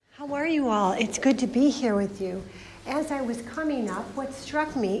you all? It's good to be here with you. As I was coming up, what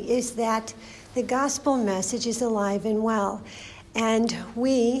struck me is that the gospel message is alive and well. And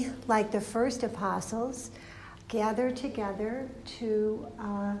we, like the first apostles, gather together to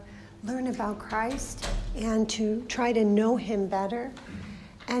learn about Christ and to try to know him better.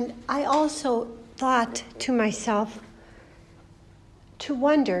 And I also thought to myself to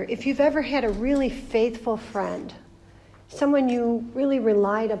wonder if you've ever had a really faithful friend, someone you really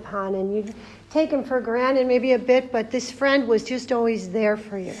relied upon and you'd taken for granted maybe a bit, but this friend was just always there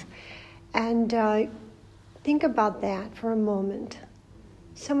for you. And think about that for a moment.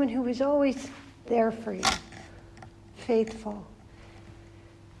 Someone who was always there for you, faithful.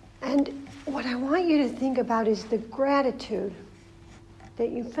 And what I want you to think about is the gratitude that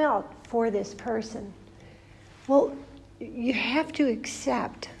you felt for this person. Well, you have to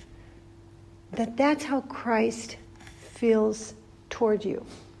accept that that's how Christ feels toward you.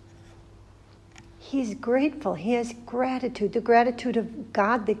 He's grateful. He has gratitude, the gratitude of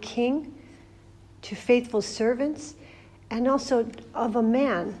God the King to faithful servants, and also of a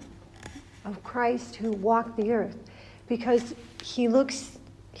man, of Christ who walked the earth, because he looks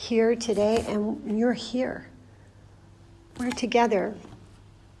here today and you're here. We're together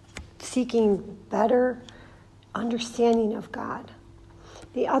seeking better understanding of God.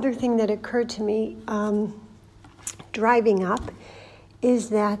 The other thing that occurred to me driving up is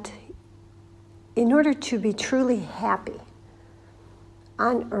that in order to be truly happy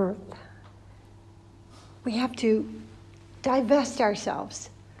on earth, we have to divest ourselves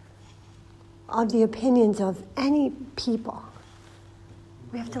of the opinions of any people.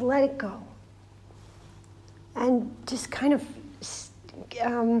 We have to let it go and just kind of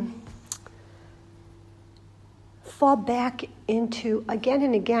fall back into, again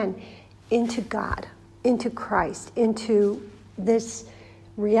and again, into God, into Christ, into this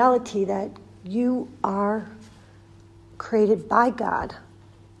reality that you are created by God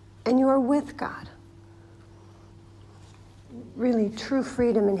and you are with God. Really, true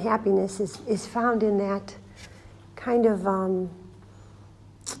freedom and happiness is found in that kind of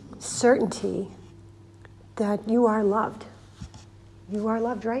certainty that you are loved. You are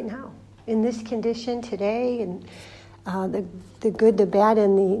loved right now, in this condition today, and the good, the bad,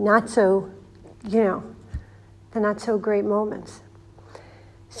 and the not so, the not so great moments.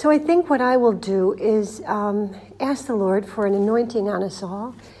 So I think what I will do is ask the Lord for an anointing on us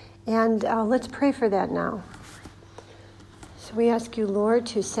all, and let's pray for that now. So we ask you, Lord,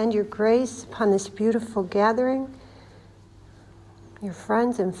 to send your grace upon this beautiful gathering, your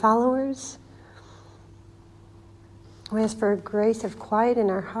friends and followers. We ask for a grace of quiet in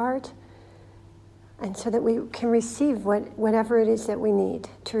our heart, and so that we can receive whatever it is that we need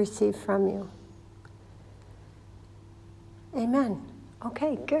to receive from you. Amen.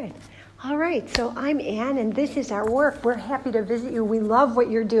 Okay, good. All right, so I'm Ann, and this is our work. We're happy to visit you. We love what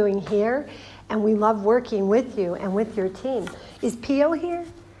you're doing here, and we love working with you and with your team. Is Pio here?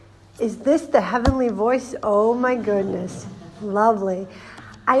 Is this the heavenly voice? Oh, my goodness. Lovely.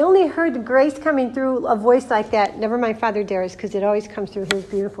 I only heard Grace coming through a voice like that. Never mind Father Darius, because it always comes through his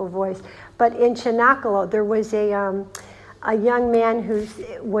beautiful voice. But in Chinakalo, there was a young man who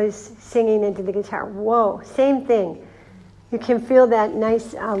was singing into the guitar. Whoa, same thing. You can feel that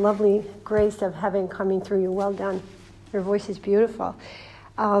nice, lovely grace of heaven coming through you. Well done. Your voice is beautiful.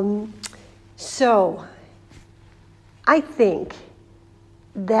 So, I think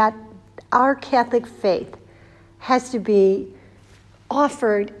that our Catholic faith has to be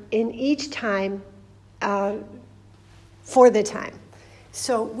offered in each time for the time.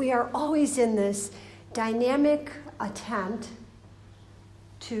 So we are always in this dynamic attempt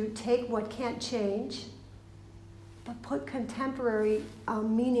to take what can't change, but put contemporary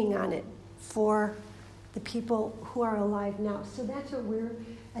meaning on it for the people who are alive now. So that's what we're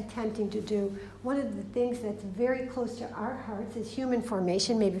attempting to do. One of the things that's very close to our hearts is human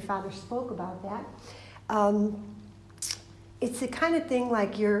formation. Maybe Father spoke about that. It's the kind of thing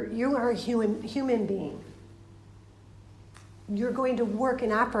like you are a human being. You're going to work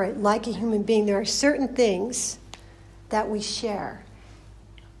and operate like a human being. There are certain things that we share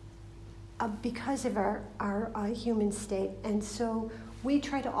because of our human state. And so we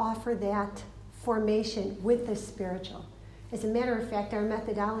try to offer that formation with the spiritual. As a matter of fact, our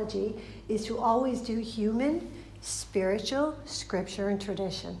methodology is to always do human, spiritual, scripture, and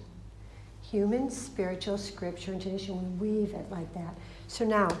tradition. Human, spiritual, scripture, and tradition. We weave it like that. So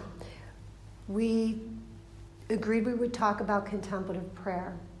now, we agreed we would talk about contemplative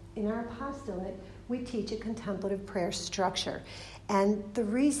prayer. In our apostolate, we teach a contemplative prayer structure. And the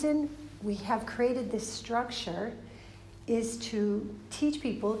reason we have created this structure is to teach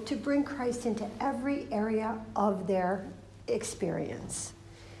people to bring Christ into every area of their experience.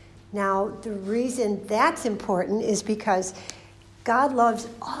 Now, the reason that's important is because God loves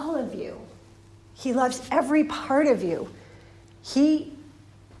all of you. He loves every part of you. He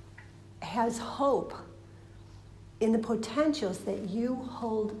has hope in the potentials that you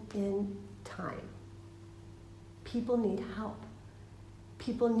hold in time. People need help.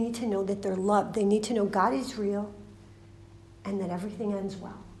 People need to know that they're loved. They need to know God is real and that everything ends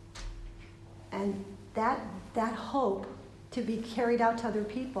well. And that hope to be carried out to other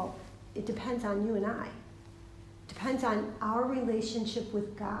people, it depends on you and I. It depends on our relationship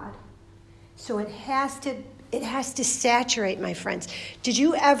with God. So it has to saturate, my friends. Did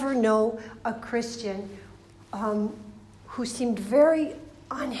you ever know a Christian who seemed very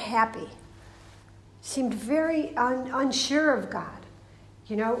unhappy, seemed very unsure of God?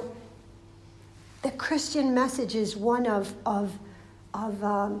 You know, the Christian message is one of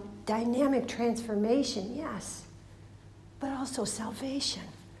dynamic transformation, yes, but also salvation.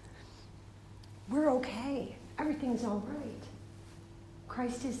 We're okay. Everything's all right.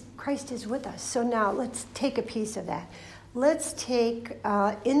 Christ is with us. So now let's take a piece of that. Let's take,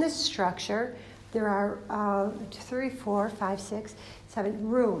 in the structure, there are 3, 4, 5, 6, 7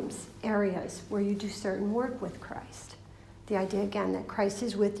 rooms, areas where you do certain work with Christ. The idea, again, that Christ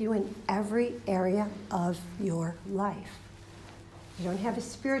is with you in every area of your life. You don't have a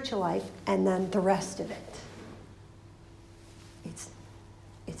spiritual life and then the rest of it.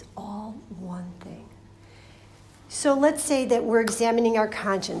 It's all one thing. So let's say that we're examining our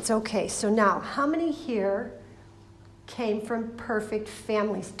conscience. Okay, so now, how many here came from perfect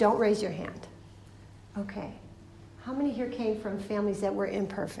families? Don't raise your hand. Okay. How many here came from families that were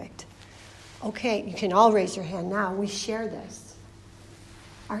imperfect? Okay, you can all raise your hand now. We share this.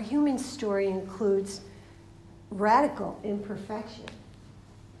 Our human story includes radical imperfection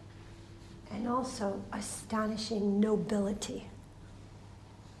and also astonishing nobility.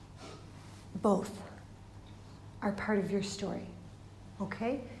 Both are part of your story.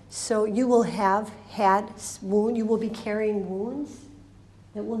 Okay? So you will have had wounds, you will be carrying wounds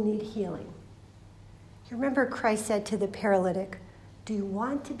that will need healing. You remember Christ said to the paralytic, "Do you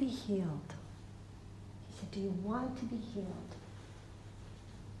want to be healed?" He said, "Do you want to be healed?"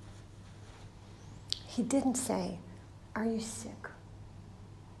 He didn't say, "Are you sick?"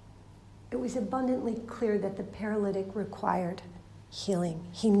 It was abundantly clear that the paralytic required healing.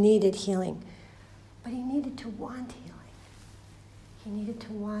 He needed healing. But he needed to want healing. He needed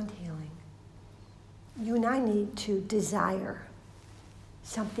to want healing. You and I need to desire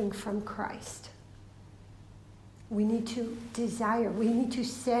something from Christ. We need to desire. We need to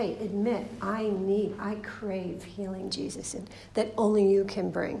say, admit, I crave healing, Jesus, and that only you can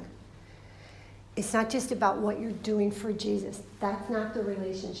bring. It's not just about what you're doing for Jesus. That's not the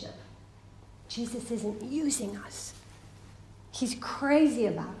relationship. Jesus isn't using us. He's crazy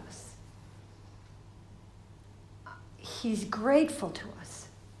about us. He's grateful to us.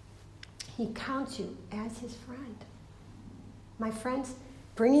 He counts you as his friend. My friends,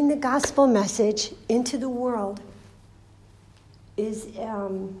 bringing the gospel message into the world is,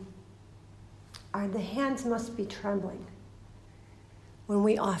 the hands must be trembling when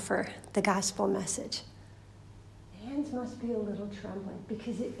we offer the gospel message. The hands must be a little trembling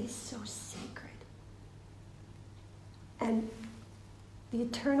because it is so sacred. And the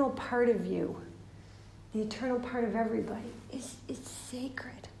eternal part of you, the eternal part of everybody, is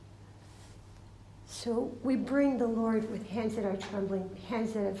sacred. So we bring the Lord with hands that are trembling,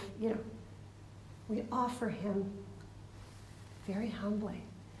 hands that have, we offer him very humbly.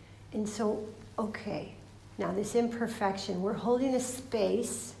 And so, okay, now this imperfection, we're holding a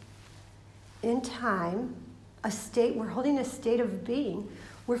space in time, we're holding a state of being.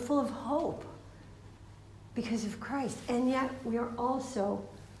 We're full of hope because of Christ. And yet we are also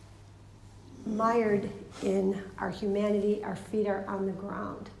mired in our humanity. Our feet are on the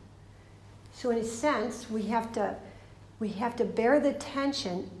ground. So in a sense, we have to bear the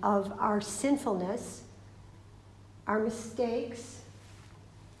tension of our sinfulness, our mistakes,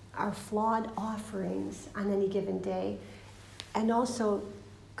 our flawed offerings on any given day, and also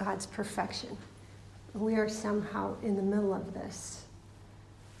God's perfection. We are somehow in the middle of this.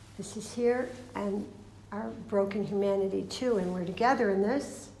 This is here, and our broken humanity too, and we're together in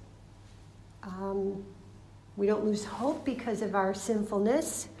this. We don't lose hope because of our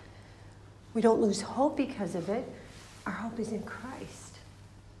sinfulness. We don't lose hope because of it. Our hope is in Christ.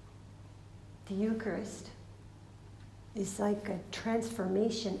 The Eucharist is like a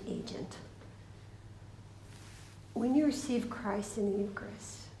transformation agent. When you receive Christ in the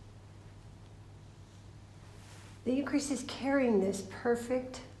Eucharist, The Eucharist is carrying this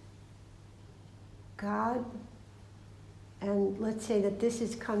perfect God, and let's say that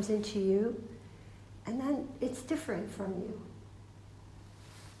this comes into you, and then it's different from you.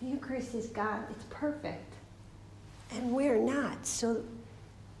 The Eucharist is God, it's perfect, and we're not. So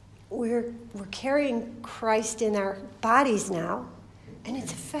we're carrying Christ in our bodies now, and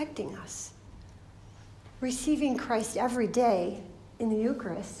it's affecting us. Receiving Christ every day in the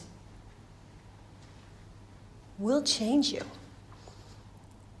Eucharist will change you.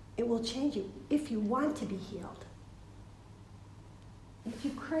 It will change you if you want to be healed. If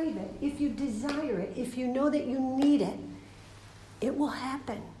you crave it, if you desire it, if you know that you need it, it will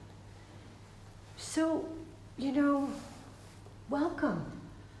happen. So, welcome.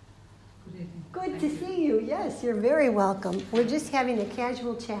 Good evening. Good to see you. Yes, you're very welcome. We're just having a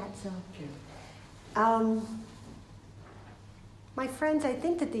casual chat, so. My friends, I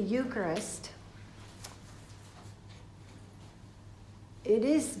think that the Eucharist, it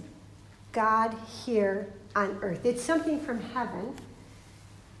is God here on earth. It's something from heaven,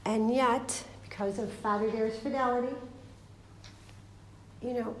 and yet, because of Father Dare's fidelity,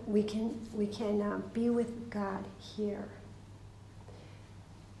 we can be with God here.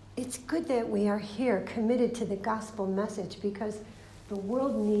 It's good that we are here, committed to the gospel message, because the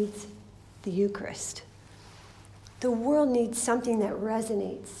world needs the Eucharist. The world needs something that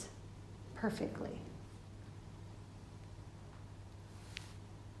resonates perfectly.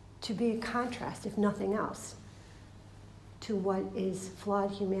 To be a contrast, if nothing else, to what is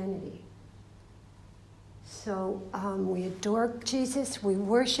flawed humanity. So we adore Jesus, we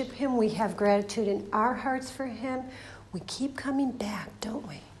worship him, we have gratitude in our hearts for him. We keep coming back, don't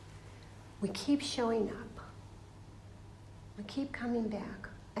we? We keep showing up. We keep coming back.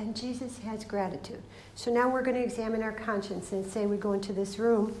 And Jesus has gratitude. So now we're going to examine our conscience and say we go into this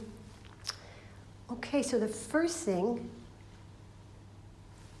room. Okay, so the first thing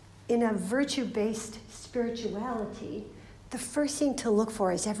in a virtue-based spirituality, the first thing to look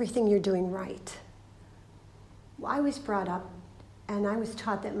for is everything you're doing right. Well, I was brought up and I was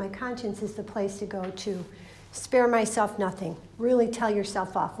taught that my conscience is the place to go to spare myself nothing. Really tell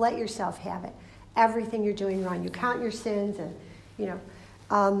yourself off. Let yourself have it. Everything you're doing wrong. You count your sins and,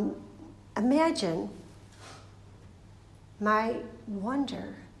 imagine my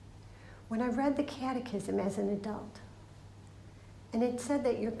wonder when I read the Catechism as an adult. And it said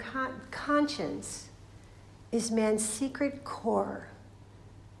that your conscience is man's secret core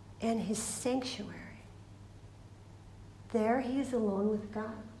and his sanctuary. There he is alone with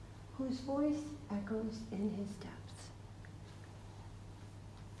God, whose voice echoes in his depths.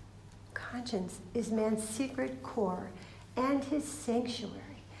 Conscience is man's secret core and his sanctuary.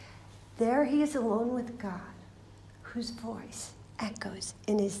 There he is alone with God, whose voice echoes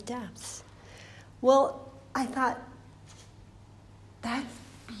in his depths. Well, I thought, that's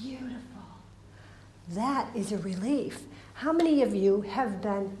beautiful. That is a relief. How many of you have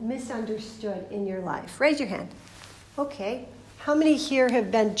been misunderstood in your life? Raise your hand. Okay. How many here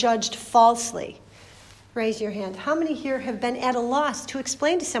have been judged falsely? Raise your hand. How many here have been at a loss to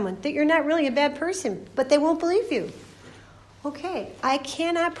explain to someone that you're not really a bad person, but they won't believe you? Okay. I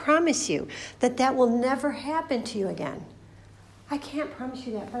cannot promise you that will never happen to you again. I can't promise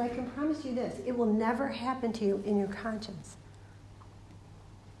you that, but I can promise you this. It will never happen to you in your conscience.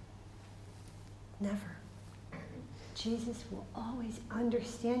 Never. Jesus will always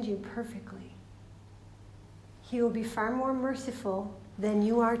understand you perfectly. He will be far more merciful than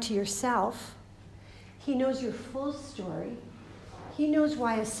you are to yourself. He knows your full story. He knows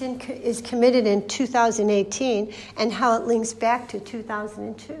why a sin is committed in 2018 and how it links back to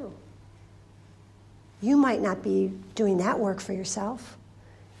 2002. You might not be doing that work for yourself.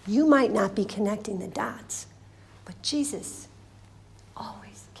 You might not be connecting the dots. But Jesus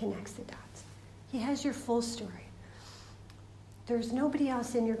always connects the dots. He has your full story. There's nobody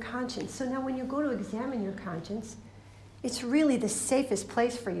else in your conscience. So now when you go to examine your conscience, it's really the safest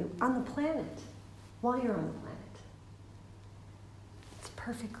place for you on the planet while you're on the planet. It's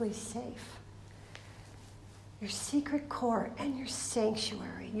perfectly safe. Your secret core and your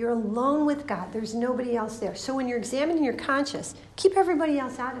sanctuary. You're alone with God. There's nobody else there. So when you're examining your conscience, keep everybody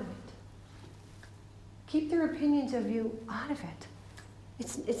else out of it. Keep their opinions of you out of it.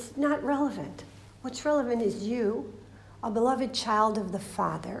 It's not relevant. What's relevant is you, a beloved child of the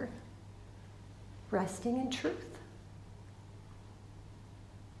Father, resting in truth.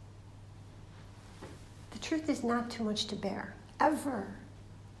 The truth is not too much to bear, ever,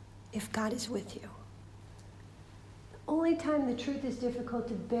 if God is with you. The only time the truth is difficult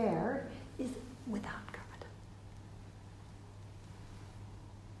to bear is without God.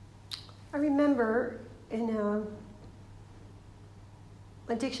 I remember in a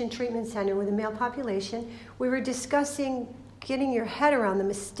addiction treatment center with a male population. We were discussing getting your head around the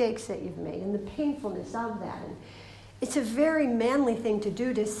mistakes that you've made and the painfulness of that. And it's a very manly thing to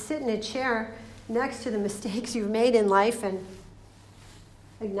do, to sit in a chair next to the mistakes you've made in life and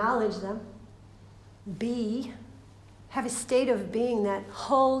acknowledge them. Have a state of being that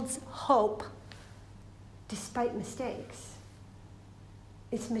holds hope despite mistakes.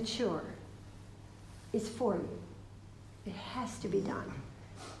 It's mature. It's for you. It has to be done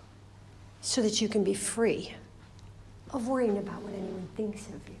so that you can be free of worrying about what anyone thinks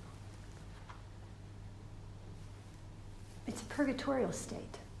of you. It's a purgatorial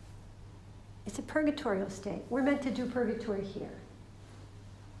state. It's a purgatorial state. We're meant to do purgatory here.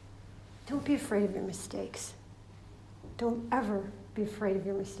 Don't be afraid of your mistakes. Don't ever be afraid of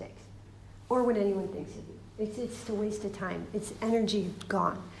your mistakes or what anyone thinks of you. It's a waste of time. It's energy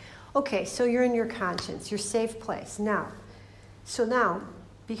gone. Okay, so you're in your conscience, your safe place. Now,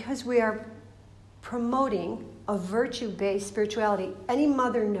 because we are promoting a virtue-based spirituality, any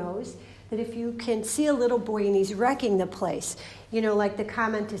mother knows that if you can see a little boy and he's wrecking the place, like the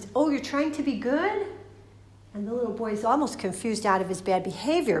comment is, oh, you're trying to be good? And the little boy is almost confused out of his bad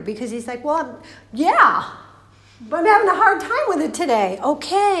behavior because he's like, well, yeah, but I'm having a hard time with it today.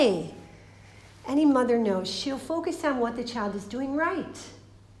 Okay. Any mother knows she'll focus on what the child is doing right.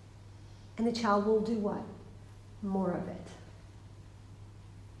 And the child will do what? More of it.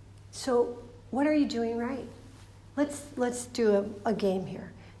 So what are you doing right? Let's do a game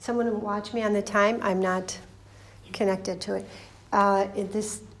here. Someone will watch me on the time. I'm not connected to it.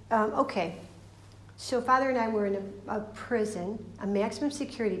 Okay. So Father and I were in a prison, a maximum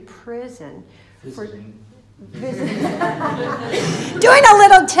security prison. Visiting. Doing a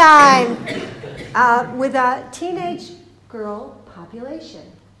little time with a teenage girl population.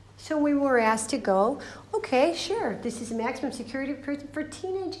 So we were asked to go, okay, sure, this is a maximum security prison for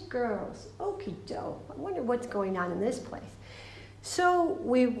teenage girls. Okie doke. I wonder what's going on in this place. So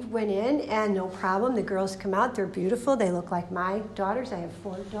we went in, and no problem. The girls come out. They're beautiful. They look like my daughters. I have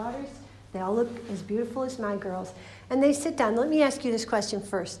 4 daughters. They all look as beautiful as my girls. And they sit down. Let me ask you this question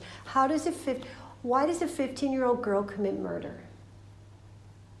first. Why does a 15-year-old girl commit murder?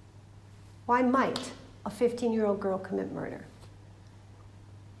 Why might a 15-year-old girl commit murder?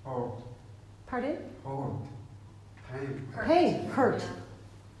 Hurt. Pardon? Hurt. Pain. Pain. Hurt.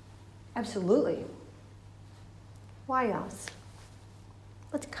 Absolutely. Why else?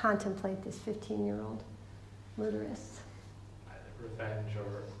 Let's contemplate this 15-year-old murderess.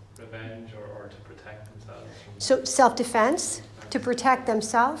 Revenge or to protect themselves. So self-defense, to protect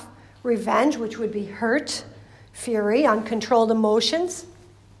themselves. Revenge, which would be hurt, fury, uncontrolled emotions.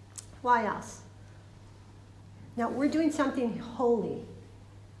 Why else? Now, we're doing something holy.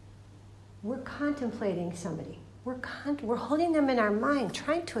 We're contemplating somebody. We're holding them in our mind,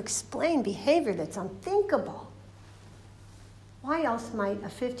 trying to explain behavior that's unthinkable. Why else might a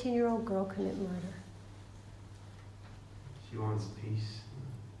 15-year-old girl commit murder? She wants peace.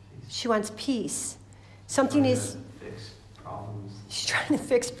 She wants peace. Something is... Fix problems. She's trying to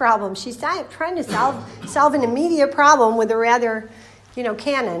fix problems. She's trying to solve an immediate problem with a rather,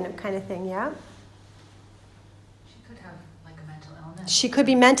 canon kind of thing, yeah? She could have like a mental illness. She could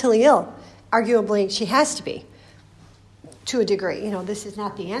be mentally ill. Arguably, she has to be, to a degree. This is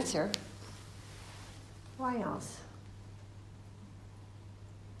not the answer. Why else?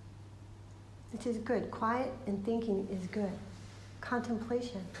 It is good. Quiet and thinking is good.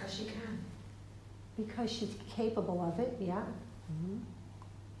 Contemplation. Because she can. Because she's capable of it, yeah. Mm-hmm.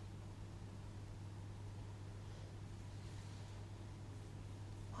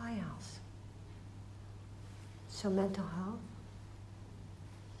 Why else? So mental health.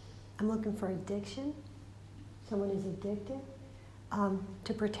 I'm looking for addiction. Someone is addicted.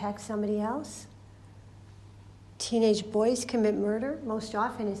 To protect somebody else. Teenage boys commit murder. Most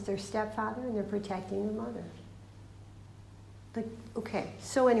often it's their stepfather and they're protecting their mother. Okay,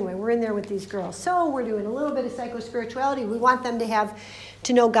 so anyway, we're in there with these girls. So we're doing a little bit of psychospirituality. We want them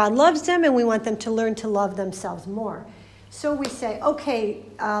to know God loves them, and we want them to learn to love themselves more. So we say, okay,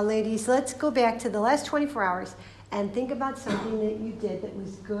 ladies, let's go back to the last 24 hours and think about something that you did that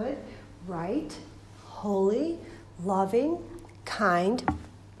was good, right, holy, loving, kind,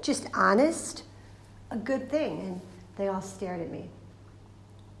 just honest, a good thing. And they all stared at me.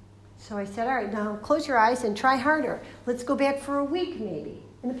 So I said, all right, now close your eyes and try harder. Let's go back for a week maybe.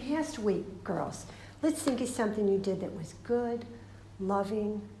 In the past week, girls, let's think of something you did that was good,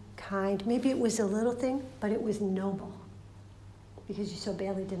 loving, kind. Maybe it was a little thing, but it was noble because you so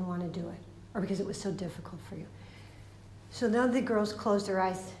badly didn't want to do it or because it was so difficult for you. So none of the girls closed their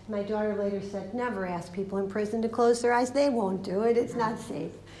eyes. My daughter later said, never ask people in prison to close their eyes. They won't do it. It's not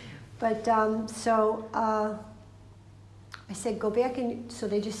safe. But I said, go back, and so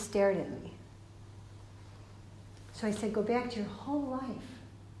they just stared at me. So I said, go back to your whole life.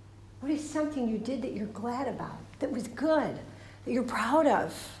 What is something you did that you're glad about, that was good, that you're proud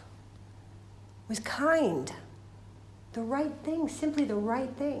of, was kind, the right thing, simply the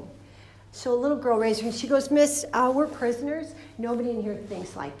right thing? So a little girl raised her hand. She goes, Miss, we're prisoners. Nobody in here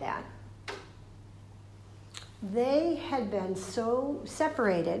thinks like that. They had been so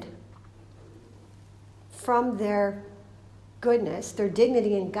separated from their goodness, their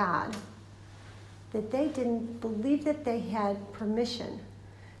dignity in God, that they didn't believe that they had permission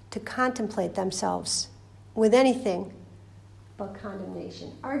to contemplate themselves with anything but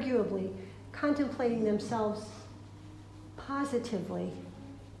condemnation. Arguably, contemplating themselves positively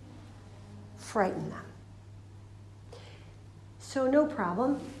frightened them. So no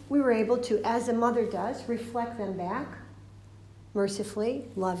problem. We were able to, as a mother does, reflect them back mercifully,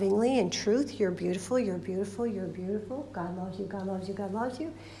 lovingly, in truth. You're beautiful, you're beautiful, you're beautiful. God loves you, God loves you, God loves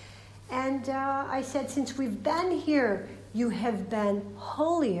you. And I said, since we've been here, you have been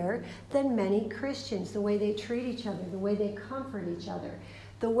holier than many Christians, the way they treat each other, the way they comfort each other,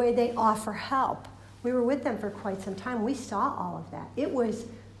 the way they offer help. We were with them for quite some time. We saw all of that. It was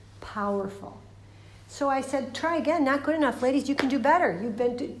powerful. So I said, try again. Not good enough. Ladies, you can do better. You've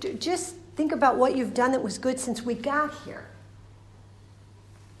been just think about what you've done that was good since we got here.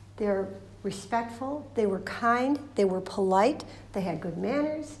 They're respectful. They were kind. They were polite. They had good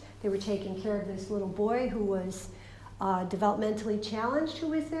manners. They were taking care of this little boy who was developmentally challenged who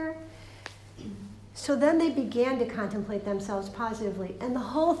was there. So then they began to contemplate themselves positively, and the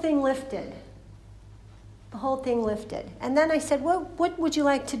whole thing lifted. The whole thing lifted. And then I said, well, what would you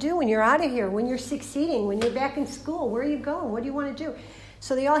like to do when you're out of here, when you're succeeding, when you're back in school? Where are you going? What do you want to do?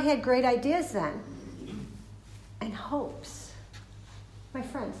 So they all had great ideas then and hopes. My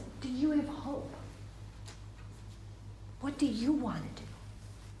friends, do you have hope? What do you want to do?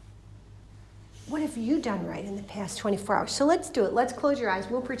 What have you done right in the past 24 hours? So let's do it. Let's close your eyes.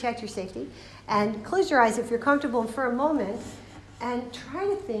 We'll protect your safety. And close your eyes if you're comfortable for a moment and try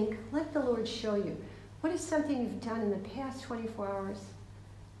to think, let the Lord show you. What is something you've done in the past 24 hours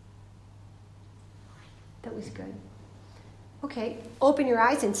that was good? Okay, open your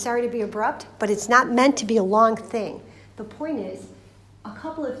eyes, and sorry to be abrupt, but it's not meant to be a long thing. The point is, a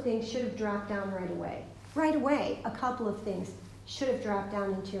couple of things should have dropped down right away. Right away, a couple of things should have dropped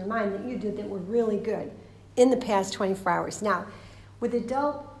down into your mind that you did that were really good in the past 24 hours. Now, with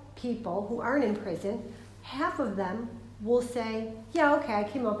adult people who aren't in prison, half of them will say, yeah, okay, I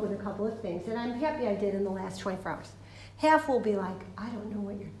came up with a couple of things that I'm happy I did in the last 24 hours. Half will be like, I don't know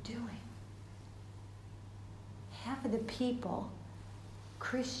what you're doing. Half of the people,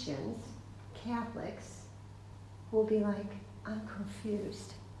 Christians, Catholics, will be like, I'm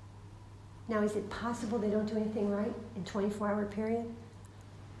confused. Now, is it possible they don't do anything right in 24-hour period?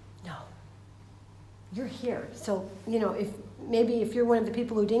 No. You're here. So, if you're one of the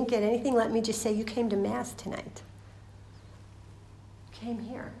people who didn't get anything, let me just say you came to Mass tonight. Came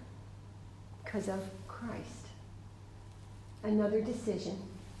here because of Christ. Another decision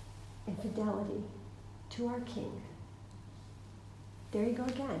in fidelity to our King. There you go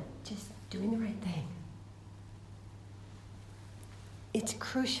again, just doing the right thing. It's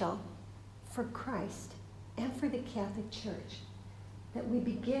crucial for Christ and for the Catholic Church that we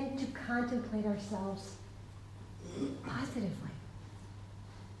begin to contemplate ourselves positively.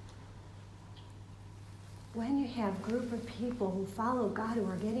 When you have a group of people who follow God who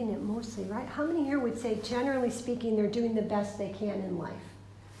are getting it mostly right, how many here would say, generally speaking, they're doing the best they can in life?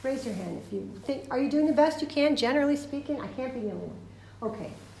 Raise your hand if you think, are you doing the best you can, generally speaking? I can't be the only one.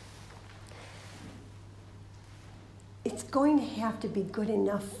 Okay. It's going to have to be good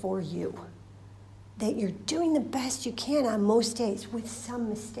enough for you that you're doing the best you can on most days with some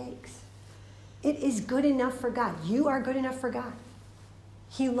mistakes. It is good enough for God. You are good enough for God.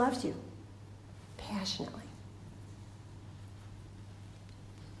 He loves you passionately.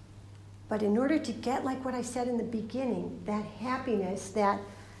 But in order to get, like what I said in the beginning, that happiness,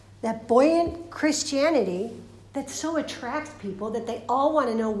 that buoyant Christianity that so attracts people that they all want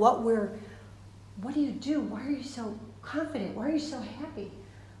to know what do you do? Why are you so confident? Why are you so happy?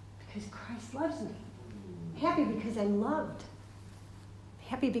 Because Christ loves me. Happy because I'm loved.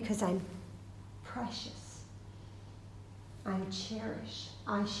 Happy because I'm precious. I'm cherished.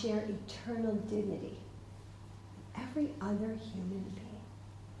 I share eternal dignity. Every other human being.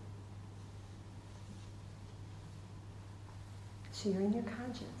 So you're in your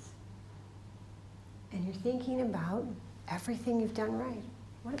conscience. And you're thinking about Everything you've done right.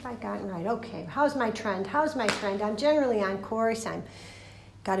 What have I gotten right? Okay, how's my trend? I'm generally on course. I'm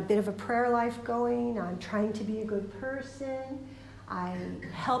got a bit of a prayer life going. I'm trying to be a good person. I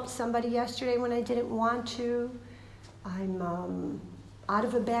helped somebody yesterday when I didn't want to. I'm out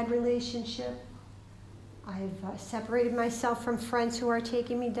of a bad relationship. I've separated myself from friends who are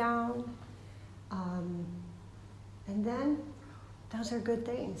taking me down. And then, those are good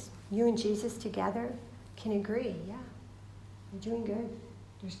things. You and Jesus together can agree, yeah, you're doing good.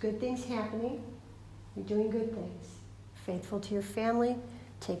 There's good things happening. You're doing good things. Faithful to your family,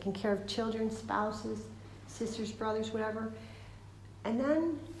 taking care of children, spouses, sisters, brothers, whatever. And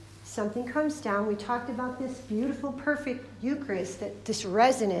then something comes down. We talked about this beautiful, perfect Eucharist, this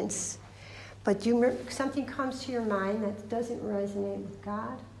resonance. But something comes to your mind that doesn't resonate with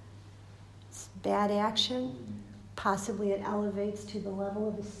God. It's bad action. Possibly it elevates to the level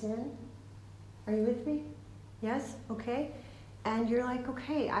of a sin. Are you with me? Yes? Okay. And you're like,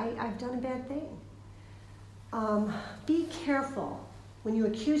 okay, I've done a bad thing. Be careful when you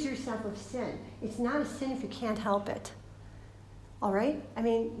accuse yourself of sin. It's not a sin if you can't help it. All right? I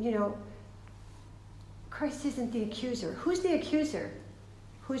mean, Christ isn't the accuser. Who's the accuser?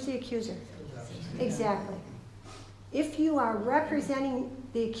 Who's the accuser? Exactly. If you are representing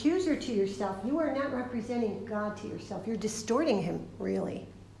the accuser to yourself, you are not representing God to yourself. You're distorting him, really.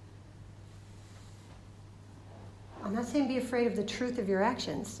 I'm not saying be afraid of the truth of your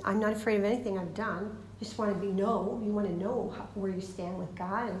actions. I'm not afraid of anything I've done. You just want to you want to know where you stand with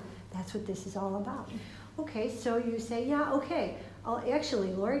God, and that's what this is all about. Okay, so you say, yeah, okay.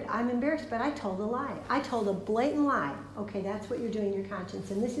 Actually, Lord, I'm embarrassed, but I told a lie. I told a blatant lie. Okay, that's what you're doing in your conscience.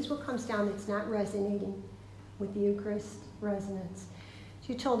 And this is what comes down that's not resonating with the Eucharist resonance.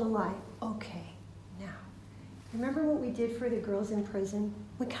 So you told a lie. Okay, now, remember what we did for the girls in prison?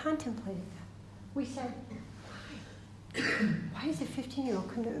 We contemplated that. We said, why does a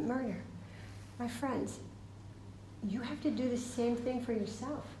 15-year-old commit murder? My friends, you have to do the same thing for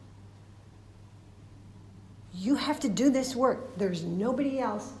yourself. You have to do this work. There's nobody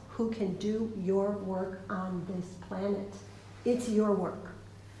else who can do your work on this planet. It's your work.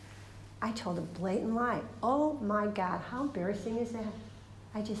 I told a blatant lie. Oh my God, how embarrassing is that?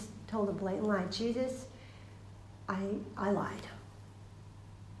 I just told a blatant lie. Jesus, I lied.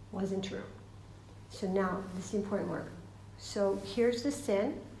 Wasn't true. So now, this is the important work. So here's the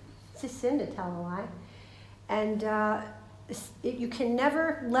sin. It's a sin to tell a lie. And you can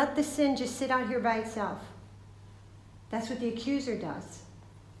never let the sin just sit out here by itself. That's what the accuser does.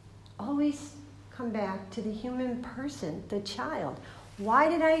 Always come back to the human person, the child. Why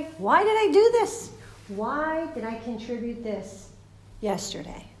did I do this? Why did I contribute this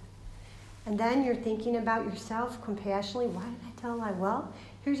yesterday? And then you're thinking about yourself compassionately. Why did I tell a lie? Well,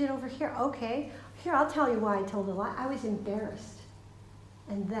 here's it over here. Okay, here, I'll tell you why I told a lie. I was embarrassed.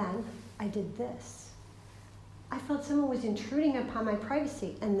 And then I did this. I felt someone was intruding upon my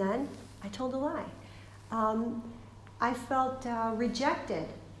privacy. And then I told a lie. I felt rejected,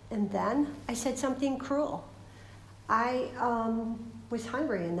 and then I said something cruel. I was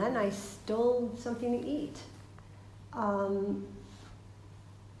hungry, and then I stole something to eat. I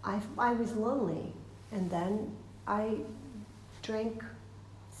was lonely, and then I drank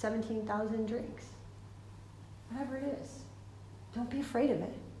 17,000 drinks. Whatever it is, don't be afraid of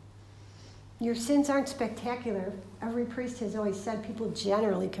it. Your sins aren't spectacular. Every priest has always said people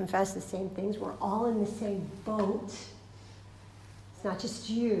generally confess the same things. We're all in the same boat. It's not just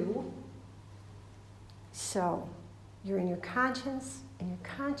you. So you're in your conscience, and your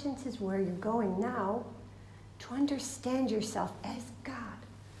conscience is where you're going now to understand yourself as God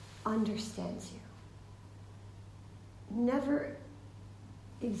understands you. Never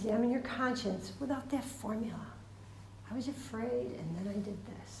examine your conscience without that formula. I was afraid, and then I did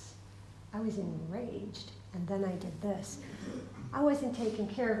this. I was enraged, and then I did this. I wasn't taking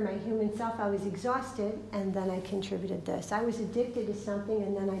care of my human self. I was exhausted, and then I contributed this. I was addicted to something,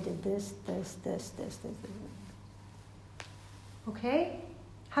 and then I did this. Okay?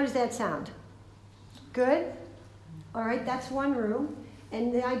 How does that sound? Good? All right, that's one room.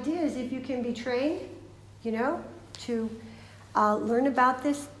 And the idea is if you can be trained, to learn about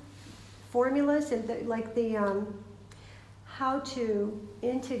this formulas and how to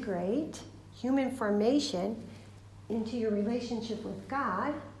integrate human formation into your relationship with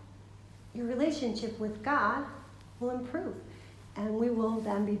God, your relationship with God will improve. And we will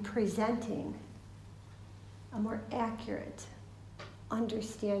then be presenting a more accurate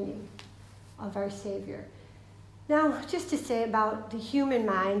understanding of our Savior. Now, just to say about the human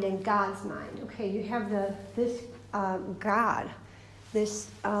mind and God's mind. Okay, you have this God, this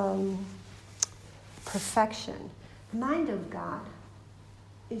perfection. The mind of God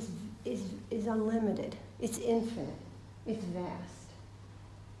is unlimited. It's infinite. It's vast.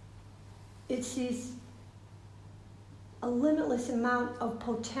 It sees a limitless amount of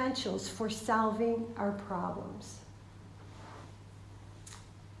potentials for solving our problems.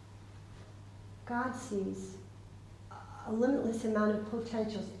 God sees a limitless amount of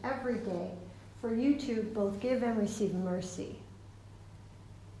potentials every day for you to both give and receive mercy.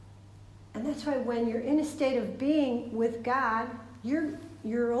 And that's why when you're in a state of being with God,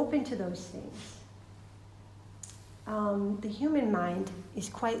 you're open to those things. The human mind is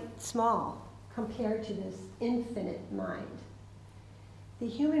quite small compared to this infinite mind. The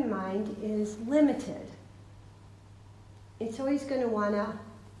human mind is limited. It's always going to want to,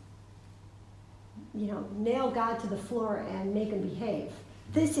 nail God to the floor and make him behave.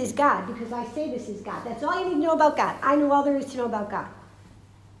 This is God because I say this is God. That's all you need to know about God. I know all there is to know about God.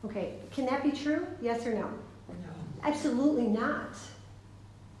 Okay, can that be true? Yes or no? No. Absolutely not.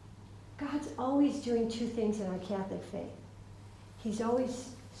 God's always doing two things in our Catholic faith. He's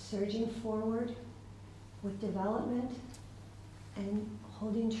always surging forward with development and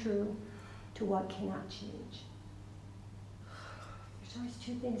holding true to what cannot change. There's always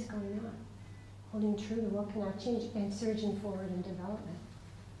two things going on. Holding true to what cannot change and surging forward in development.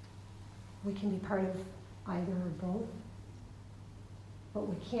 We can be part of either or both, but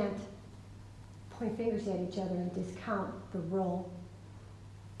we can't point fingers at each other and discount the role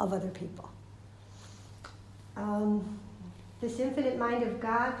of other people. This infinite mind of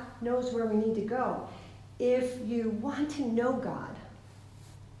God knows where we need to go. If you want to know God,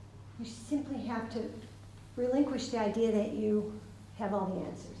 you simply have to relinquish the idea that you have all the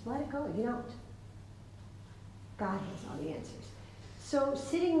answers. Let it go. You don't. God has all the answers. So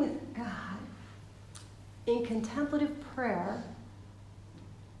sitting with God in contemplative prayer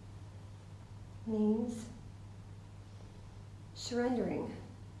means surrendering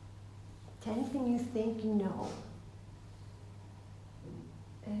to anything you think you know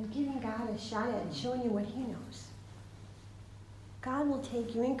and giving God a shot at it, showing you what he knows. God will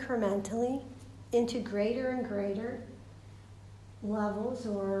take you incrementally into greater and greater levels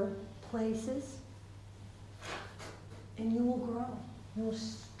or places, and you will grow. You will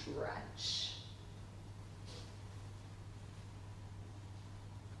stretch.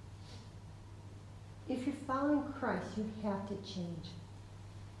 If you're following Christ, you have to change.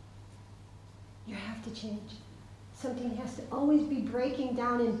 You have to change. Something has to always be breaking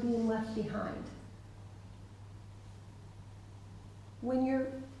down and being left behind. When you're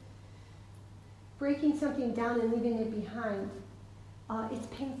breaking something down and leaving it behind, it's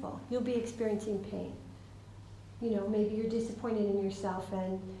painful. You'll be experiencing pain. Maybe you're disappointed in yourself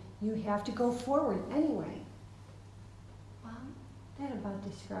and you have to go forward anyway. Well, that about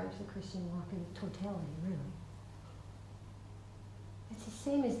describes the Christian walk in totality, really. It's the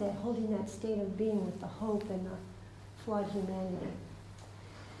same as that, holding that state of being with the hope and the flawed humanity.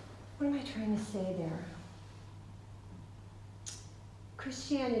 What am I trying to say there?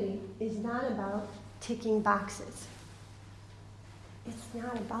 Christianity is not about ticking boxes. It's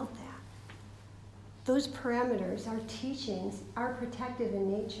not about that. Those parameters, our teachings, are protective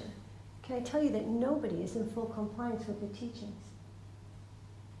in nature. Can I tell you that nobody is in full compliance with the teachings?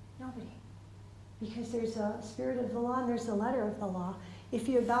 Nobody. Because there's a spirit of the law and there's a letter of the law. If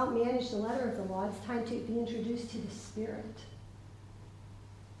you about manage the letter of the law, it's time to be introduced to the spirit.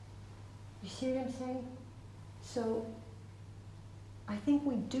 You see what I'm saying? So I think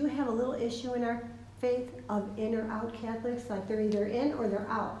we do have a little issue in our faith of in or out Catholics, like they're either in or they're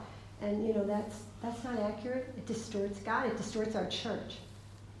out. And that's not accurate. It distorts God. It distorts our church.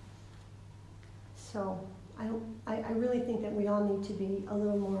 So I really think that we all need to be a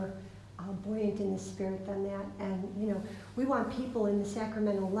little more buoyant in the spirit than that. And we want people in the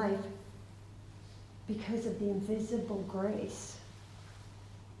sacramental life because of the invisible grace.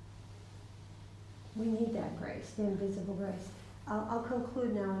 We need that grace, the invisible grace. I'll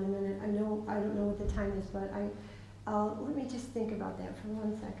conclude now in a minute. I don't know what the time is, but let me just think about that for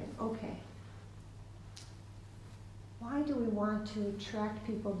 1 second. Okay. Why do we want to attract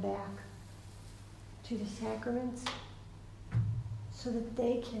people back to the sacraments? So that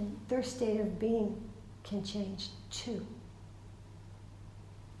their state of being can change too.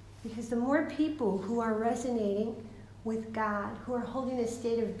 Because the more people who are resonating with God, who are holding a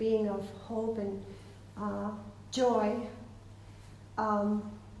state of being of hope and joy, the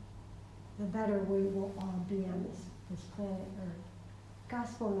better we will all be on this planet Earth.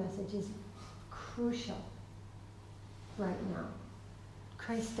 Gospel message is crucial right now.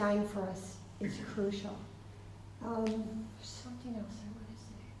 Christ dying for us is crucial. There's something else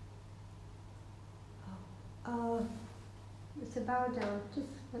I want It's a bow down. Just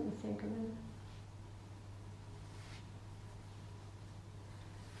let me think a minute.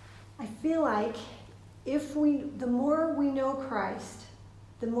 I feel like the more we know Christ,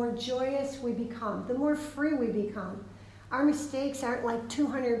 the more joyous we become, the more free we become. Our mistakes aren't like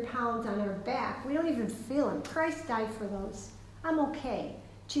 200 pounds on our back. We don't even feel them. Christ died for those. I'm okay.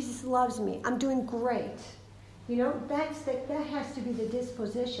 Jesus loves me. I'm doing great. You know, that has to be the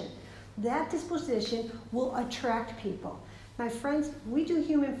disposition. That disposition will attract people. My friends, we do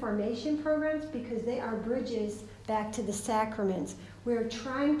human formation programs because they are bridges back to the sacraments. We're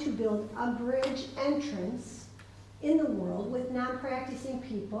trying to build a bridge entrance in the world with non-practicing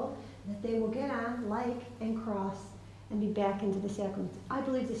people that they will get on, like, and cross, and be back into the sacraments. I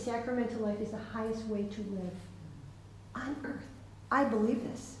believe the sacramental life is the highest way to live on earth. I believe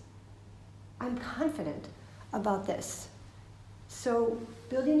this. I'm confident about this. So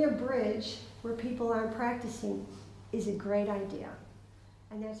building a bridge where people aren't practicing is a great idea.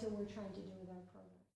 And that's what we're trying to do.